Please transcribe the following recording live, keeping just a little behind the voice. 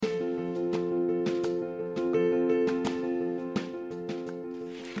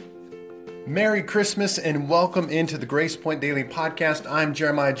Merry Christmas and welcome into the Grace Point Daily Podcast. I'm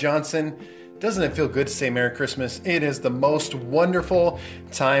Jeremiah Johnson. Doesn't it feel good to say Merry Christmas? It is the most wonderful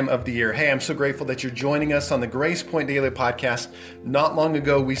time of the year. Hey, I'm so grateful that you're joining us on the Grace Point Daily Podcast. Not long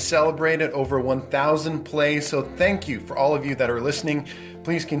ago, we celebrated over 1,000 plays, so thank you for all of you that are listening.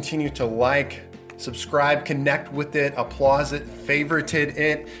 Please continue to like, subscribe, connect with it, applause it, favorite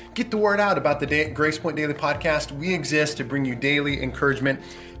it. Get the word out about the Grace Point Daily Podcast. We exist to bring you daily encouragement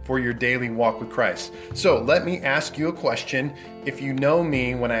for your daily walk with Christ. So let me ask you a question. If you know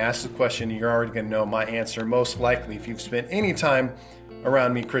me, when I ask the question, you're already going to know my answer, most likely, if you've spent any time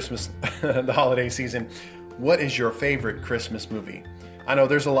around me Christmas, the holiday season. What is your favorite Christmas movie? I know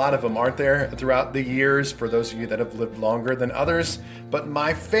there's a lot of them, aren't there, throughout the years, for those of you that have lived longer than others. But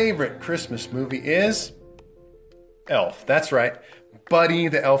my favorite Christmas movie is Elf. That's right. Buddy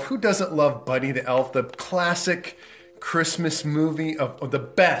the Elf. Who doesn't love Buddy the Elf? The classic Christmas movie of the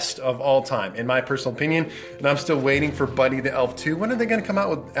best of all time, in my personal opinion. And I'm still waiting for Buddy the Elf 2. When are they going to come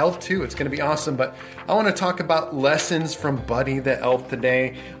out with Elf 2? It's going to be awesome. But I want to talk about lessons from Buddy the Elf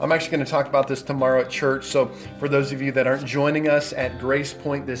today. I'm actually going to talk about this tomorrow at church. So for those of you that aren't joining us at Grace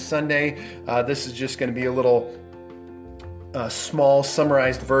Point this Sunday, this is just going to be a little small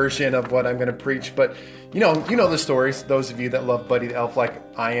summarized version of what I'm going to preach. But you know the stories. Those of you that love Buddy the Elf like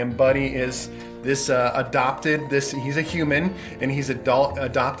I am. Buddy is this he's a human, and he's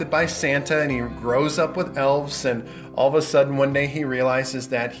adopted by Santa, and he grows up with elves, and all of a sudden one day he realizes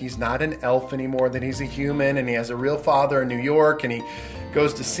that he's not an elf anymore, that he's a human, and he has a real father in New York, and he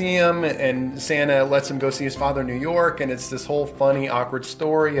goes to see him, and Santa lets him go see his father in New York, and it's this whole funny, awkward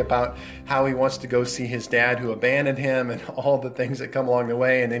story about how he wants to go see his dad who abandoned him and all the things that come along the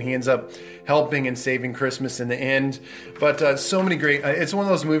way, and then he ends up helping and saving Christmas in the end. But so many great, it's one of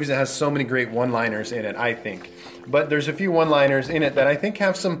those movies that has so many great one-liners in it, I think. But there's a few one-liners in it that I think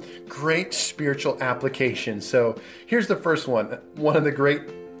have some great spiritual application. So here's the first one. One of the great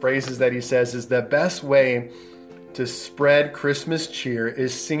phrases that he says is, the best way to spread Christmas cheer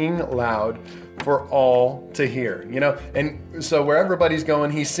is singing loud for all to hear. And so where everybody's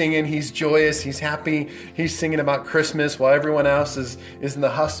going, he's singing, he's joyous, he's happy, he's singing about Christmas while everyone else is in the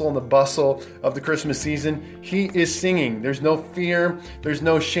hustle and the bustle of the Christmas season. He is singing. There's no fear, there's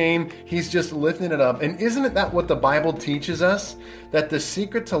no shame. He's just lifting it up. And isn't that what the Bible teaches us? That the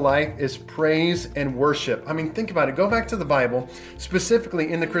secret to life is praise and worship. I mean, think about it. Go back to the Bible,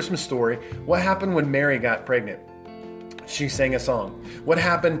 specifically in the Christmas story. What happened when Mary got pregnant? She sang a song. What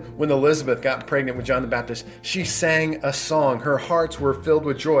happened when Elizabeth got pregnant with John the Baptist? She sang a song. Her hearts were filled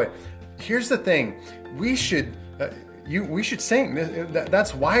with joy. Here's the thing. We should sing.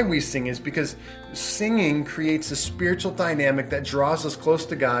 That's why we sing, is because singing creates a spiritual dynamic that draws us close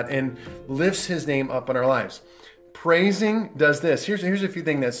to God and lifts His name up in our lives. Praising does this. Here's a few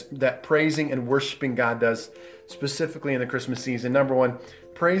things that praising and worshiping God does, specifically in the Christmas season. Number one,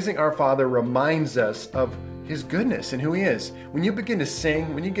 praising our Father reminds us of His goodness and who He is. When you begin to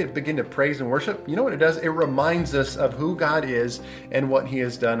sing, when you begin to praise and worship, you know what it does? It reminds us of who God is and what He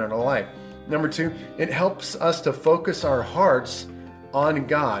has done in our life. Number two, it helps us to focus our hearts on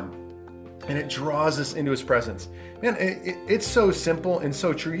God, and it draws us into His presence. Man, it's so simple and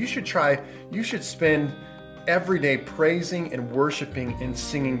so true. You should spend every day praising and worshiping and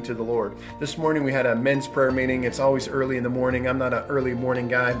singing to the Lord. This morning we had a men's prayer meeting. It's always early in the morning. I'm not an early morning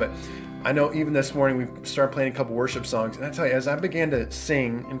guy, but I know even this morning we started playing a couple worship songs. And I tell you, as I began to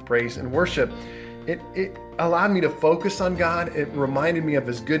sing and praise and worship, it allowed me to focus on God. It reminded me of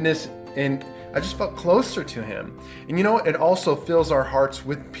His goodness, and I just felt closer to Him. And you know what? It also fills our hearts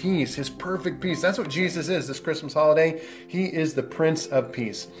with peace, His perfect peace. That's what Jesus is this Christmas holiday. He is the Prince of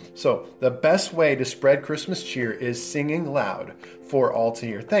Peace. So the best way to spread Christmas cheer is singing loud for all to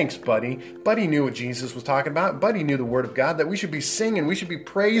hear. Thanks, Buddy. Buddy knew what Jesus was talking about. Buddy knew the Word of God, that we should be singing, we should be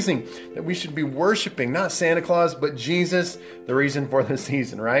praising, that we should be worshiping, not Santa Claus, but Jesus, the reason for the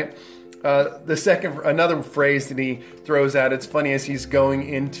season, right? Another phrase that he throws out, it's funny, as he's going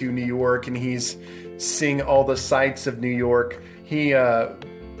into New York and he's seeing all the sights of New York, he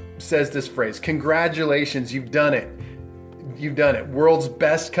says this phrase, "Congratulations, you've done it. You've done it. World's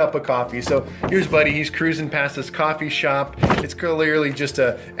best cup of coffee." So here's Buddy. He's cruising past this coffee shop. It's clearly just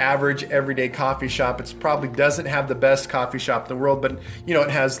a average everyday coffee shop. It probably doesn't have the best coffee shop in the world, but it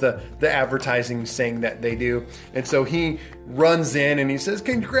has the advertising saying that they do. And so he runs in and he says,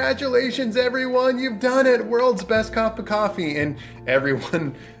 "Congratulations, everyone. You've done it. World's best cup of coffee." And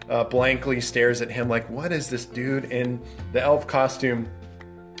everyone blankly stares at him like, what is this dude in the elf costume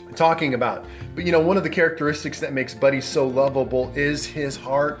talking about. But one of the characteristics that makes Buddy so lovable is his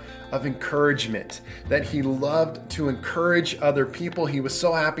heart of encouragement, that he loved to encourage other people. He was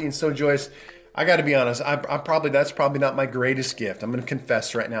so happy and so joyous. I got to be honest, that's probably not my greatest gift. I'm going to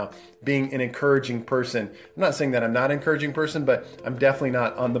confess right now, being an encouraging person. I'm not saying that I'm not an encouraging person, but I'm definitely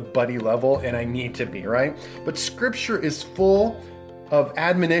not on the Buddy level, and I need to be, right? But Scripture is full of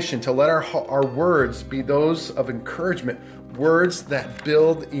admonition to let our words be those of encouragement, words that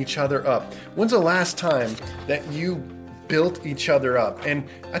build each other up. When's the last time that you built each other up? And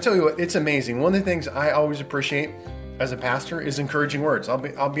I tell you what, it's amazing. One of the things I always appreciate as a pastor is encouraging words.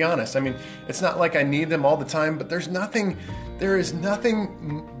 I'll be honest. I mean, it's not like I need them all the time, but there is nothing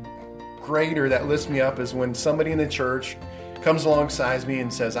greater that lifts me up as when somebody in the church comes alongside me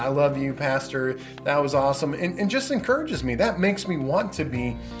and says, "I love you, Pastor. That was awesome," and just encourages me. That makes me want to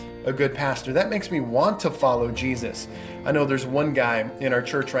be a good pastor. That makes me want to follow Jesus. I know there's one guy in our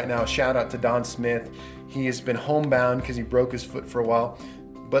church right now, shout out to Don Smith. He has been homebound because he broke his foot for a while.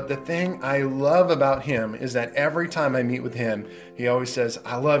 But the thing I love about him is that every time I meet with him, he always says,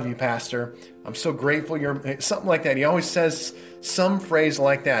 "I love you, Pastor. I'm so grateful you're," something like that. He always says some phrase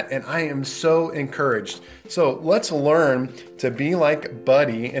like that, and I am so encouraged. So let's learn to be like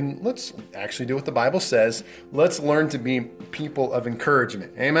Buddy, and let's actually do what the Bible says. Let's learn to be people of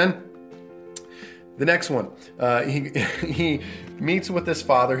encouragement. Amen? The next one, he meets with his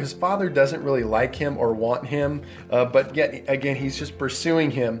father. His father doesn't really like him or want him, but yet again, he's just pursuing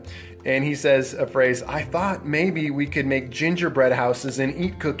him. And he says a phrase, "I thought maybe we could make gingerbread houses and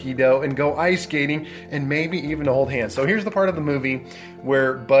eat cookie dough and go ice skating and maybe even hold hands." So here's the part of the movie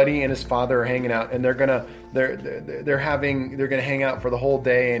where Buddy and his father are hanging out, and they're gonna hang out for the whole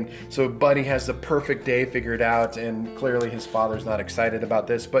day. And so Buddy has the perfect day figured out, and clearly his father's not excited about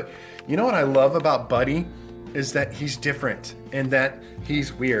this. But you know what I love about Buddy is that he's different and that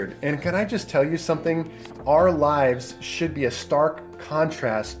he's weird. And can I just tell you something? Our lives should be a stark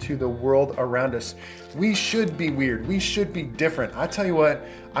contrast to the world around us. We should be weird. We should be different. I tell you what,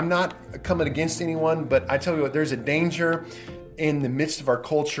 I'm not coming against anyone, but I tell you what, there's a danger in the midst of our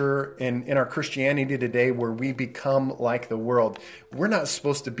culture and in our Christianity today where we become like the world. We're not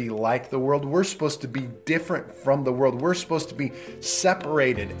supposed to be like the world. We're supposed to be different from the world. We're supposed to be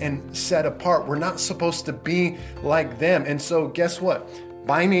separated and set apart. We're not supposed to be like them. And so guess what?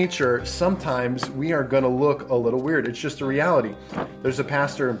 By nature, sometimes we are going to look a little weird. It's just a reality. There's a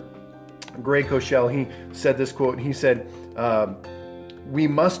pastor, Greg Koshel, he said this quote. He said, "We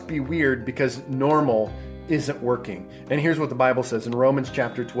must be weird because normal isn't working." And here's what the Bible says in Romans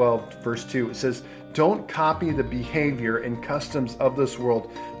chapter 12, verse 2. It says, "Don't copy the behavior and customs of this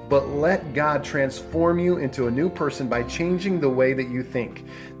world, but let God transform you into a new person by changing the way that you think.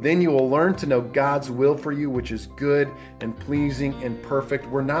 Then you will learn to know God's will for you, which is good and pleasing and perfect."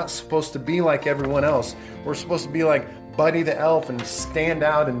 We're not supposed to be like everyone else. We're supposed to be like Buddy the Elf and stand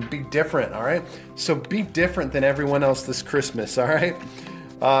out and be different, all right? So be different than everyone else this Christmas, all right?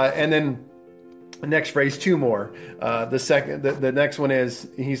 And then the next phrase, two more. The next one is,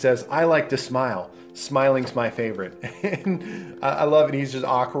 he says, "I like to smile. Smiling's my favorite." And I love it. He's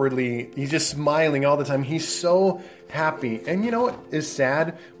just smiling all the time. He's so happy. And you know what is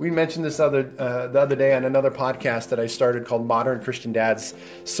sad? We mentioned this the other day on another podcast that I started called Modern Christian Dads.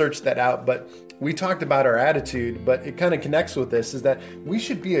 Search that out. But we talked about our attitude, but it kind of connects with this, is that we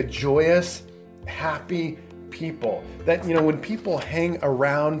should be a joyous, happy people. That, when people hang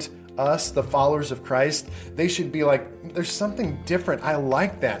around us, the followers of Christ, they should be like, there's something different. I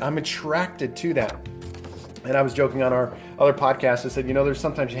like that. I'm attracted to that. And I was joking on our other podcast. I said, there's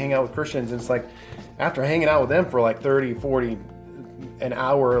sometimes you hang out with Christians and it's like, after hanging out with them for like 30, 40 an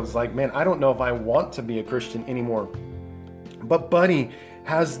hour, it's like, man, I don't know if I want to be a Christian anymore. But Buddy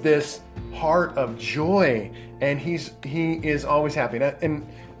has this heart of joy, and he is always happy. And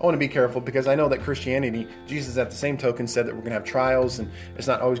I want to be careful because I know that Christianity, Jesus at the same token said that we're going to have trials and it's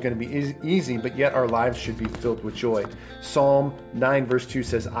not always going to be easy, but yet our lives should be filled with joy. Psalm 9 verse 2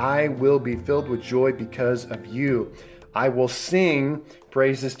 says, "I will be filled with joy because of you. I will sing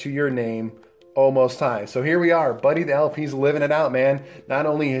praises to your name, O Most High." So here we are, Buddy the Elf. He's living it out, man. Not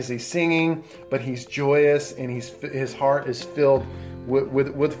only is he singing, but he's joyous and his heart is filled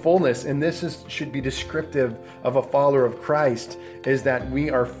with fullness. And this should be descriptive of a follower of Christ, is that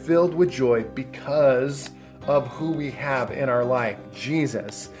we are filled with joy because of who we have in our life,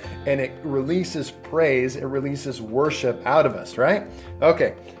 Jesus. And it releases praise, it releases worship out of us, right?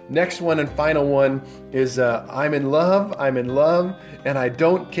 Okay, next one and final one is I'm in love, and I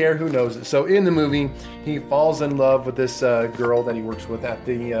don't care who knows it. So in the movie, he falls in love with this girl that he works with at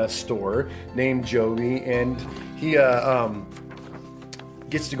the store named Joey, and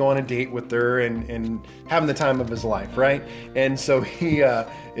gets to go on a date with her and having the time of his life, right? And so he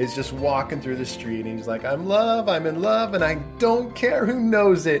is just walking through the street and he's like, I'm in love, and I don't care who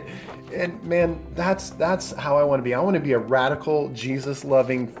knows it. And man, that's how I want to be. I want to be a radical,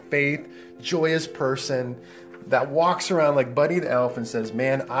 Jesus-loving, faith, joyous person that walks around like Buddy the Elf and says,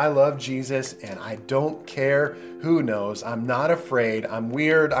 man, I love Jesus and I don't care who knows. I'm not afraid. I'm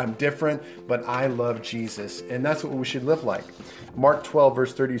weird. I'm different, but I love Jesus. And that's what we should live like. Mark 12,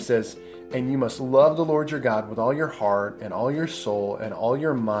 verse 30 says, and you must love the Lord your God with all your heart and all your soul and all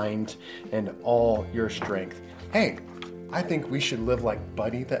your mind and all your strength. Hey, I think we should live like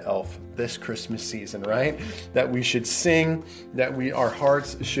Buddy the Elf this Christmas season, right? That we should sing, that our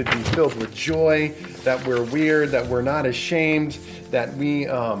hearts should be filled with joy, that we're weird, that we're not ashamed, that we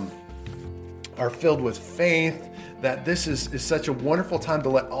are filled with faith, that this is such a wonderful time to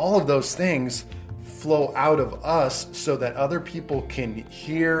let all of those things flow out of us so that other people can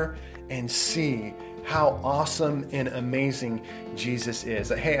hear and see how awesome and amazing Jesus is.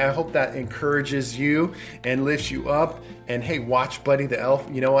 Hey, I hope that encourages you and lifts you up. And hey, watch Buddy the Elf.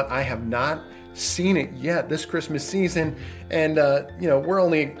 You know what? I have not seen it yet this Christmas season. And, we're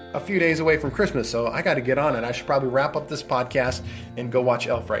only a few days away from Christmas, so I got to get on it. I should probably wrap up this podcast and go watch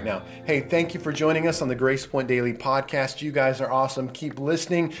Elf right now. Hey, thank you for joining us on the Grace Point Daily podcast. You guys are awesome. Keep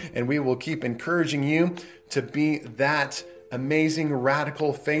listening, and we will keep encouraging you to be that amazing,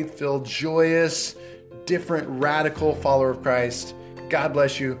 radical, faith-filled, joyous, different, radical follower of Christ. God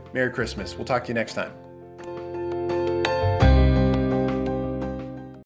bless you. Merry Christmas. We'll talk to you next time.